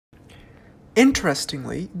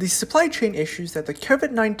Interestingly, the supply chain issues that the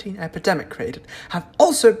COVID-19 epidemic created have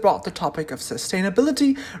also brought the topic of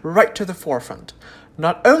sustainability right to the forefront.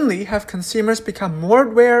 Not only have consumers become more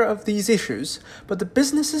aware of these issues, but the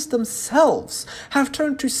businesses themselves have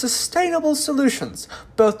turned to sustainable solutions,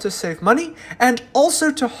 both to save money and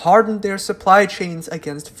also to harden their supply chains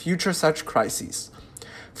against future such crises.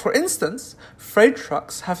 For instance, freight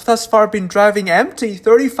trucks have thus far been driving empty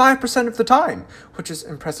 35% of the time, which is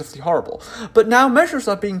impressively horrible. But now measures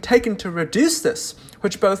are being taken to reduce this,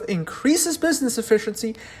 which both increases business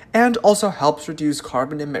efficiency and also helps reduce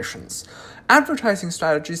carbon emissions. Advertising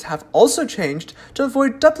strategies have also changed to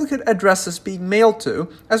avoid duplicate addresses being mailed to,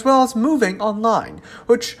 as well as moving online,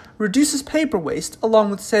 which reduces paper waste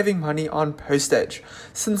along with saving money on postage.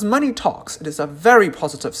 Since money talks, it is a very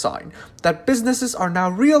positive sign that businesses are now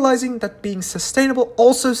realizing that being sustainable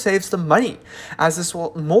also saves them money, as this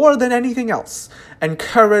will, more than anything else,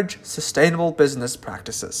 encourage sustainable business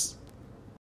practices.